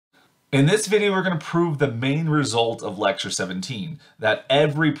In this video, we're going to prove the main result of lecture 17, that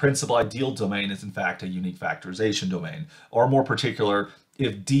every principal ideal domain is in fact a unique factorization domain. Or more particular,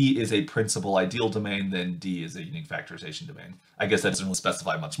 if D is a principal ideal domain, then D is a unique factorization domain. I guess that doesn't really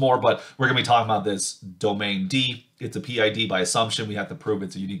specify much more, but we're going to be talking about this domain D. It's a PID by assumption. We have to prove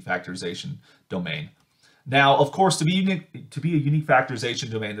it's a unique factorization domain. Now, of course, to be a unique factorization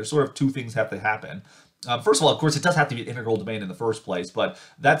domain, there's sort of two things have to happen. First of all, of course, it does have to be an integral domain in the first place, but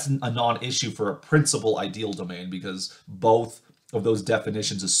that's a non-issue for a principal ideal domain because both of those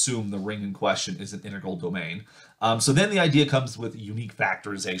definitions assume the ring in question is an integral domain. So then the idea comes with unique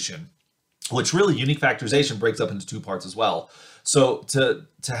factorization, which really unique factorization breaks up into two parts as well. So to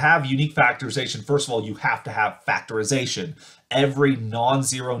have unique factorization, first of all, you have to have factorization. Every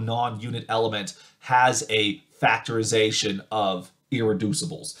non-zero, non-unit element has a factorization of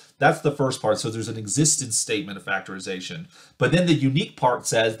irreducibles. That's the first part. So there's an existence statement of factorization. But then the unique part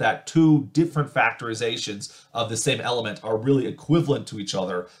says that two different factorizations of the same element are really equivalent to each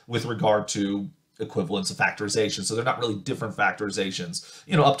other with regard to equivalence of factorization. So they're not really different factorizations,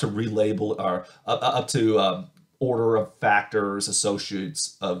 you know, up to relabel or up to order of factors,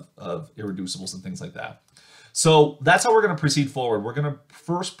 associates of irreducibles and things like that. So that's how we're going to proceed forward. We're going to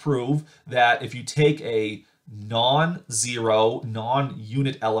first prove that if you take a non-zero,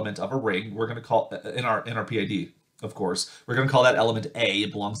 non-unit element of a ring, we're going to call, in our PID, of course, we're going to call that element A,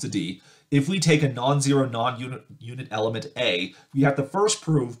 it belongs to D. If we take a non-zero, non-unit element A, we have to first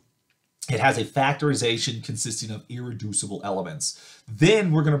prove it has a factorization consisting of irreducible elements.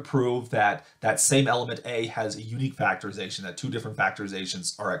 Then we're going to prove that that same element A has a unique factorization, that two different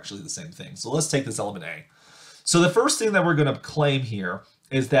factorizations are actually the same thing. So let's take this element A. So the first thing that we're going to claim here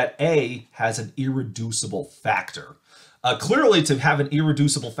is that A has an irreducible factor. Clearly, to have an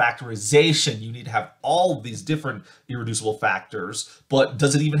irreducible factorization, you need to have all of these different irreducible factors, but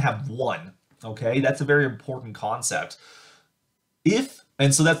does it even have one? Okay, that's a very important concept.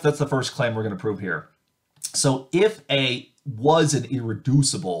 So that's the first claim we're going to prove here. So if A was an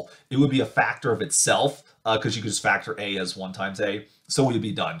irreducible, it would be a factor of itself, because you could just factor A as 1 times A, so we'd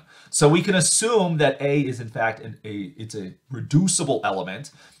be done. So we can assume that A is in fact it's a reducible element,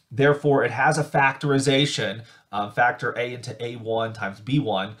 therefore it has a factorization, factor A into A1 times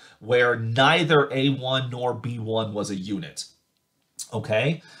B1, where neither A1 nor B1 was a unit,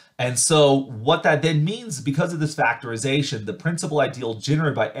 okay? And so what that then means, because of this factorization, the principal ideal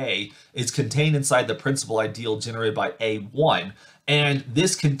generated by A is contained inside the principal ideal generated by A1, and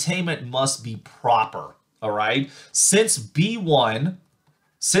this containment must be proper, all right? Since B1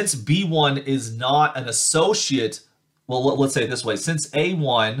 is not an associate, well, let's say it this way, since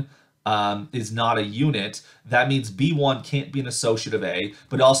A1 is not a unit, that means B1 can't be an associate of A,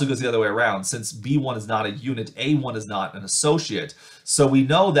 but it also goes the other way around. Since B1 is not a unit, A1 is not an associate. So we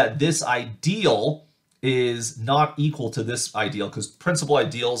know that this ideal is not equal to this ideal because principal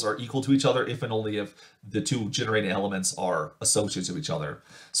ideals are equal to each other if and only if the two generating elements are associates of each other.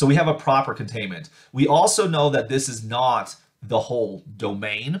 So we have a proper containment. We also know that this is not the whole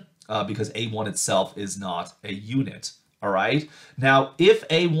domain because A1 itself is not a unit. All right. Now, if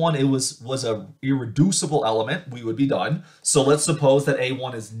A1 was a irreducible element, we would be done. So let's suppose that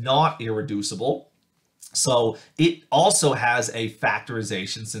A1 is not irreducible. So it also has a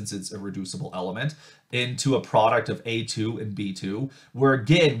factorization, since it's a reducible element, into a product of A2 and B2, where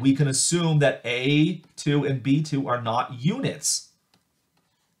again, we can assume that A2 and B2 are not units.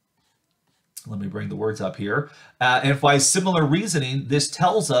 Let me bring the words up here. And by similar reasoning, this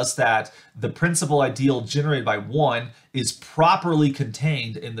tells us that the principal ideal generated by 1 is properly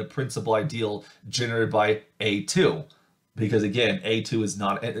contained in the principal ideal generated by A2. Because again, A2 is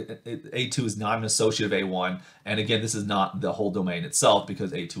not an associate of A1. And again, this is not the whole domain itself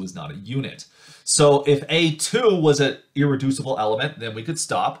because A2 is not a unit. So if A2 was an irreducible element, then we could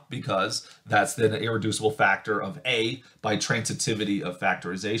stop because that's then an irreducible factor of A by transitivity of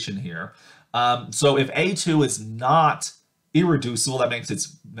factorization here. So if A2 is not irreducible, that makes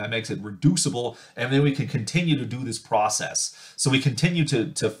it reducible, and then we can continue to do this process. So we continue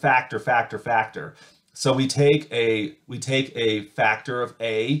to factor. So we take a factor of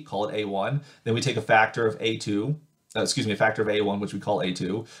A, call it A1, then we take a factor of A2, a factor of A1, which we call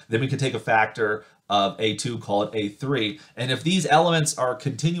A2, then we can take a factor of A2, call it A3. And if these elements are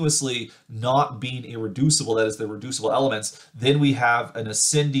continuously not being irreducible, that is, the reducible elements, then we have an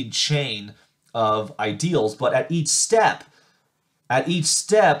ascending chain of ideals. But at each step,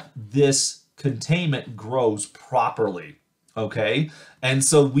 this containment grows properly. Okay, and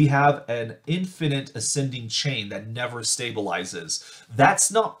so we have an infinite ascending chain that never stabilizes. That's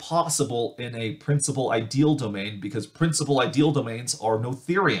not possible in a principal ideal domain because principal ideal domains are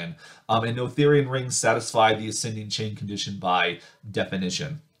Noetherian, and Noetherian rings satisfy the ascending chain condition by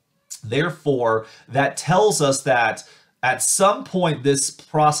definition. Therefore, that tells us that at some point this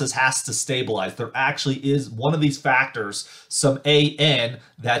process has to stabilize. There actually is one of these factors, some an,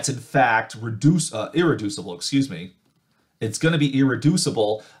 that's in fact irreducible, excuse me. It's going to be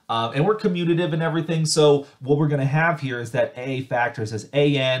irreducible, and we're commutative and everything. So what we're going to have here is that a factors as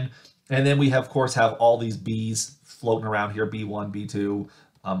an, and then we have, of course, have all these b's floating around here, b1, b2,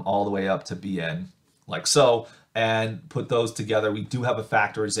 all the way up to bn, like so. And put those together, we do have a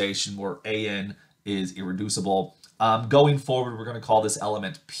factorization where an is irreducible. Going forward, we're going to call this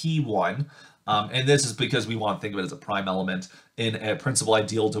element p1. And this is because we want to think of it as a prime element. In a principal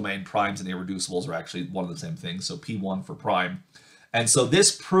ideal domain, primes and irreducibles are actually one of the same things, so P1 for prime. And so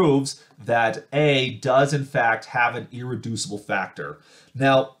this proves that A does in fact have an irreducible factor.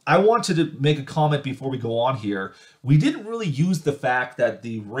 Now, I wanted to make a comment before we go on here. We didn't really use the fact that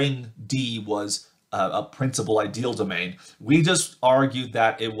the ring D was a principal ideal domain. We just argued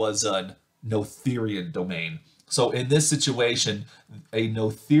that it was a Noetherian domain. So in this situation, a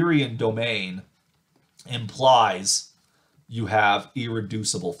Noetherian domain implies you have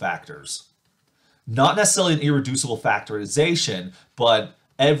irreducible factors. Not necessarily an irreducible factorization, but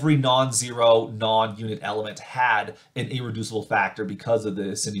every non-zero, non-unit element had an irreducible factor because of the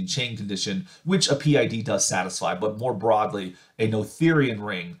ascending chain condition, which a PID does satisfy. But more broadly, a Noetherian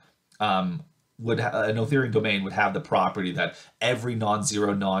ring a Noetherian domain would have the property that every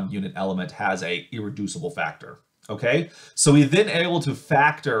non-zero, non-unit element has a irreducible factor. Okay, so we then able to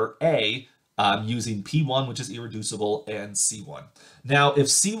factor A using P1, which is irreducible, and C1. Now, if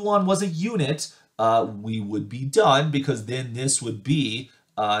C1 was a unit, we would be done because then this would be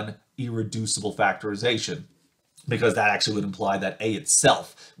an irreducible factorization, because that actually would imply that A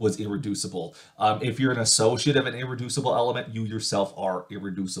itself was irreducible. If you're an associate of an irreducible element, you yourself are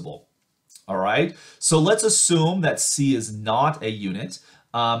irreducible. All right, so let's assume that C is not a unit.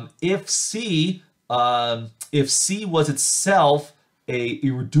 If C was itself a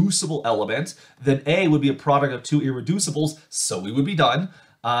irreducible element, then A would be a product of two irreducibles, so we would be done.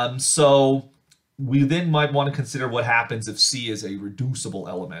 So we then might want to consider what happens if C is a reducible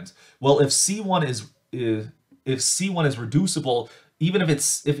element. Well, if C1 is reducible, even if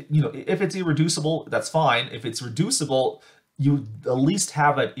it's irreducible, that's fine. If it's reducible, you at least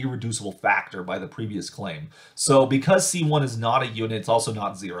have an irreducible factor by the previous claim. So because C1 is not a unit, it's also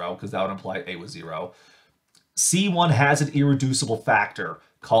not zero, because that would imply A was zero. C1 has an irreducible factor,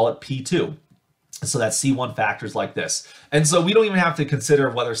 call it P2. So that C1 factors like this. And so we don't even have to consider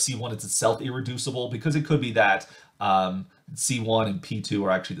whether C1 is itself irreducible, because it could be that C1 and P2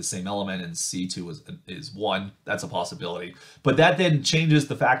 are actually the same element and C2 is 1. That's a possibility. But that then changes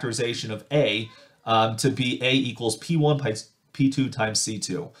the factorization of A to be A equals P1 times P2 times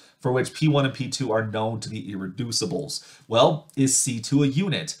C2, for which P1 and P2 are known to be irreducibles. Well, is C2 a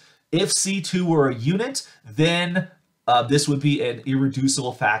unit? If C2 were a unit, then this would be an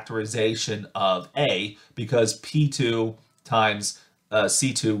irreducible factorization of A, because P2 times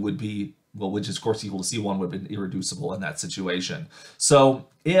C2 would be, well, which is of course equal to C1, would have been irreducible in that situation. So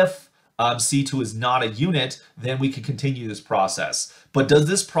if C2 is not a unit, then we can continue this process. But does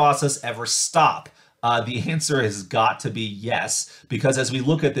this process ever stop? The answer has got to be yes, because as we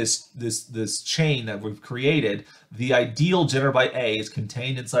look at this chain that we've created, the ideal generated by A is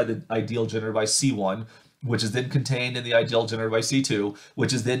contained inside the ideal generated by C1, which is then contained in the ideal generated by C2,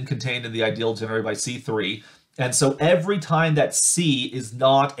 which is then contained in the ideal generated by C3. And so every time that C is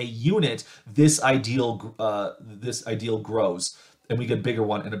not a unit, this ideal grows. And we get a bigger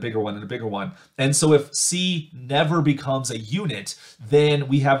one and a bigger one and a bigger one. And so if C never becomes a unit, then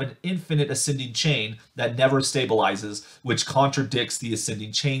we have an infinite ascending chain that never stabilizes, which contradicts the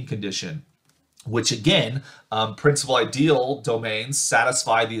ascending chain condition, which again, principal ideal domains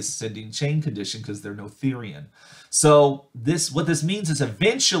satisfy the ascending chain condition because they're Noetherian. So what this means is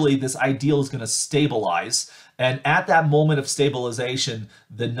eventually this ideal is going to stabilize. And at that moment of stabilization,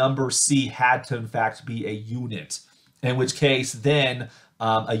 the number C had to in fact be a unit. In which case, then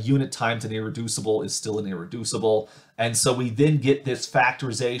a unit times an irreducible is still an irreducible. And so we then get this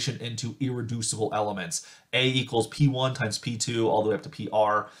factorization into irreducible elements. A equals P1 times P2 all the way up to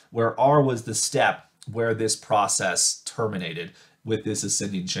PR, where R was the step where this process terminated with this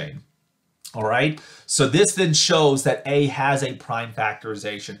ascending chain. All right, so this then shows that A has a prime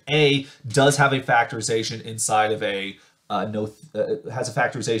factorization. A does have a factorization inside of a has a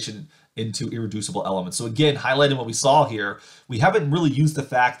factorization into irreducible elements. So again, highlighting what we saw here, we haven't really used the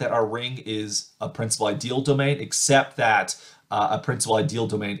fact that our ring is a principal ideal domain, except that a principal ideal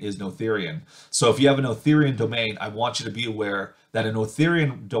domain is Noetherian. So if you have a Noetherian domain, I want you to be aware that a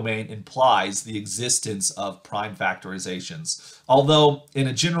Noetherian domain implies the existence of prime factorizations. Although in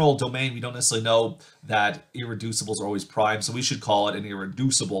a general domain, we don't necessarily know that irreducibles are always prime, so we should call it an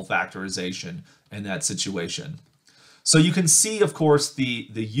irreducible factorization in that situation. So you can see, of course, the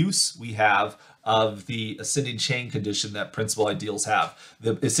use we have of the ascending chain condition that principal ideals have.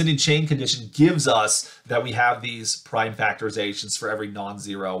 The ascending chain condition gives us that we have these prime factorizations for every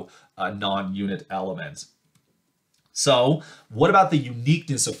non-zero non-unit element. So what about the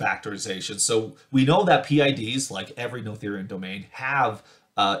uniqueness of factorization? So we know that PIDs, like every Noetherian domain, have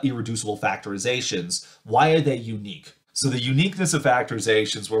irreducible factorizations. Why are they unique? So the uniqueness of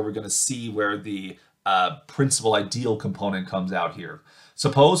factorizations, where we're going to see where the principal ideal component comes out here.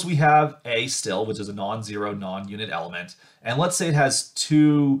 Suppose we have A still, which is a non-zero non-unit element, and let's say it has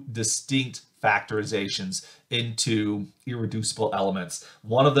two distinct factorizations into irreducible elements.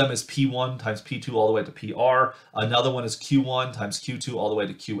 One of them is P1 times P2 all the way to PR. Another one is Q1 times Q2 all the way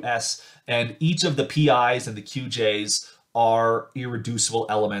to QS. And each of the PIs and the QJs are irreducible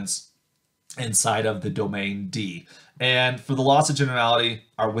elements inside of the domain D. And for the loss of generality,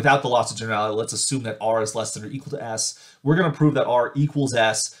 or without the loss of generality, let's assume that R is less than or equal to S. We're going to prove that R equals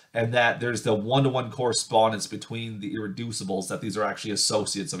S and that there's the one-to-one correspondence between the irreducibles, that these are actually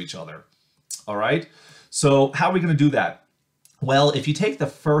associates of each other. All right, so how are we going to do that? Well, if you take the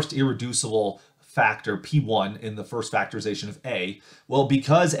first irreducible factor, P1, in the first factorization of A, well,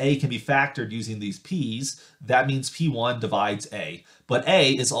 because A can be factored using these P's, that means P1 divides A. But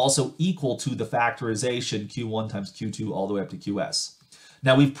A is also equal to the factorization Q1 times Q2 all the way up to QS.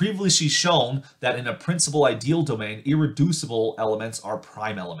 Now, we've previously shown that in a principal ideal domain, irreducible elements are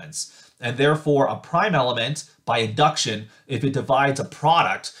prime elements. And therefore, a prime element, by induction, if it divides a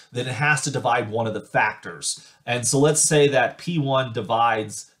product, then it has to divide one of the factors. And so let's say that P1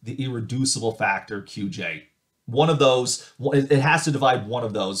 divides the irreducible factor QJ. One of those, it has to divide one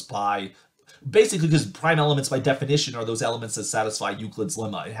of those by, basically because prime elements by definition are those elements that satisfy Euclid's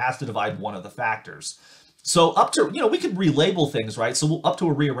lemma. It has to divide one of the factors. So up to, we can relabel things, right? So up to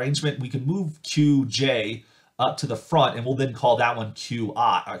a rearrangement, we can move QJ up to the front, and we'll then call that one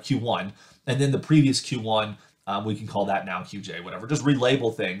Q1. And then the previous Q1, we can call that now QJ, whatever. Just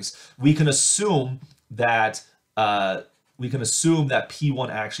relabel things. We can assume that P1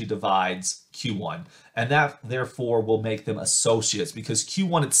 actually divides Q1, and that therefore will make them associates, because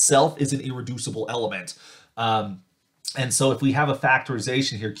Q1 itself is an irreducible element. And so if we have a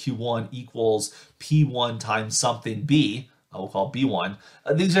factorization here, Q1 equals P1 times something B, we'll call B1.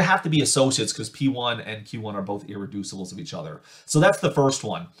 These have to be associates because P1 and Q1 are both irreducibles of each other. So that's the first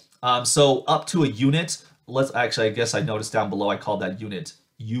one. So up to a unit, I guess I noticed down below I called that unit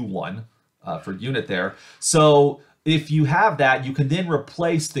U1 for unit there. So if you have that, you can then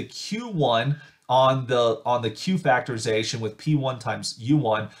replace the Q1 on the Q factorization with P1 times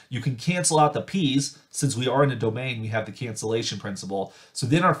U1. You can cancel out the P's. Since we are in a domain, we have the cancellation principle. So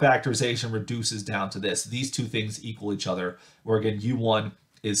then our factorization reduces down to this. These two things equal each other, where again, U1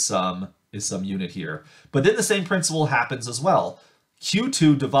 is some unit here. But then the same principle happens as well.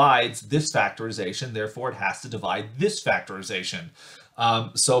 Q2 divides this factorization, therefore it has to divide this factorization.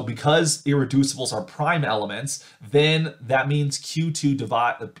 So because irreducibles are prime elements, then that means P2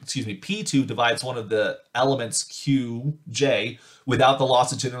 divides one of the elements QJ. Without the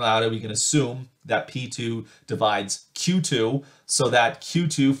loss of generality, we can assume that P2 divides Q2, so that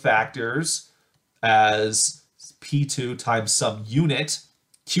Q2 factors as P2 times some unit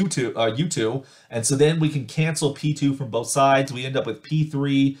U2, and so then we can cancel P2 from both sides. We end up with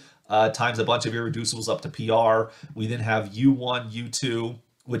P3 times a bunch of irreducibles up to PR. We then have U1, U2,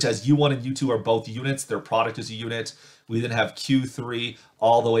 which as U1 and U2 are both units, their product is a unit. We then have Q3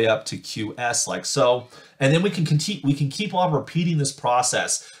 all the way up to QS, like so. And then we can keep on repeating this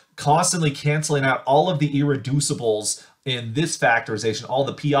process, constantly canceling out all of the irreducibles in this factorization, all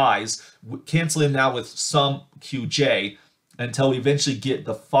the PIs, canceling out with some QJ, until we eventually get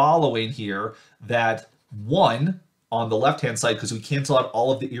the following here, that 1 on the left-hand side, because we cancel out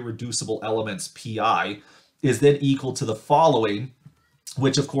all of the irreducible elements PI, is then equal to the following,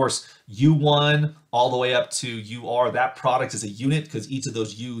 which of course U1 all the way up to UR, that product is a unit because each of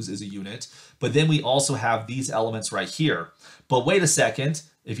those U's is a unit. But then we also have these elements right here. But wait a second,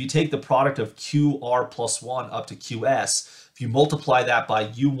 if you take the product of QR plus 1 up to QS, if you multiply that by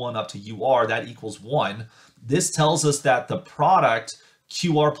U1 up to UR, that equals 1. This tells us that the product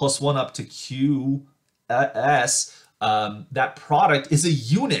QR plus 1 up to QS that product is a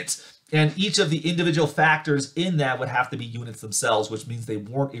unit. And each of the individual factors in that would have to be units themselves, which means they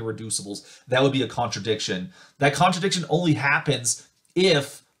weren't irreducibles. That would be a contradiction. That contradiction only happens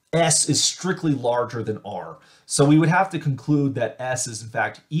if S is strictly larger than R. So we would have to conclude that S is in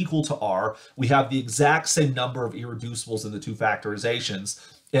fact equal to R. We have the exact same number of irreducibles in the two factorizations.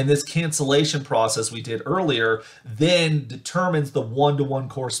 And this cancellation process we did earlier then determines the one-to-one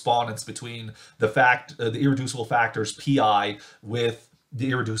correspondence between the irreducible factors Pi with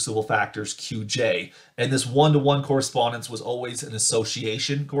the irreducible factors Qj. And this one-to-one correspondence was always an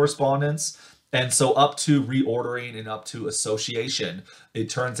association correspondence. And so up to reordering and up to association, it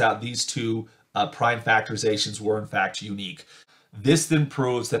turns out these two prime factorizations were in fact unique. This then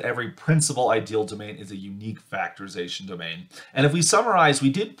proves that every principal ideal domain is a unique factorization domain. And if we summarize, we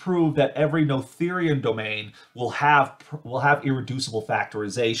did prove that every Noetherian domain will have irreducible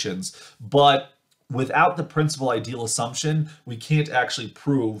factorizations, but without the principal ideal assumption, we can't actually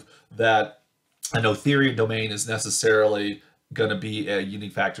prove that a Noetherian domain is necessarily going to be a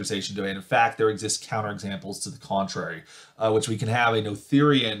unique factorization domain. In fact, there exist counterexamples to the contrary, which we can have a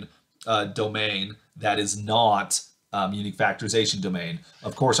Noetherian domain that is not unique factorization domain.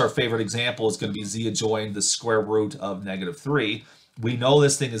 Of course, our favorite example is going to be z adjoined the square root of -3. We know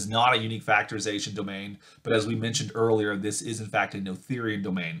this thing is not a unique factorization domain, but as we mentioned earlier, this is in fact a Noetherian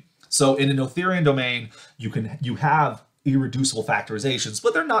domain. So in a Noetherian domain, you have irreducible factorizations,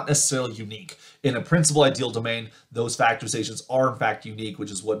 but they're not necessarily unique. In a principal ideal domain, those factorizations are in fact unique, which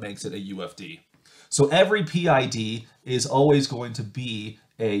is what makes it a UFD. So every PID is always going to be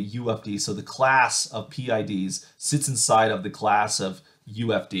a UFD. So the class of PIDs sits inside of the class of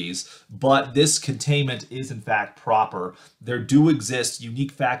UFDs, but this containment is in fact proper. There do exist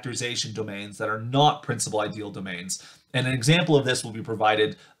unique factorization domains that are not principal ideal domains. And an example of this will be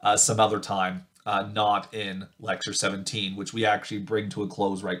provided some other time, not in lecture 17, which we actually bring to a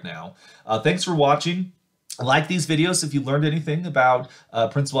close right now. Thanks for watching. Like these videos if you learned anything about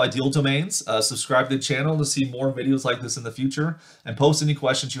principal ideal domains. Subscribe to the channel to see more videos like this in the future, and post any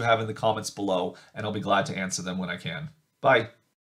questions you have in the comments below, and I'll be glad to answer them when I can. Bye.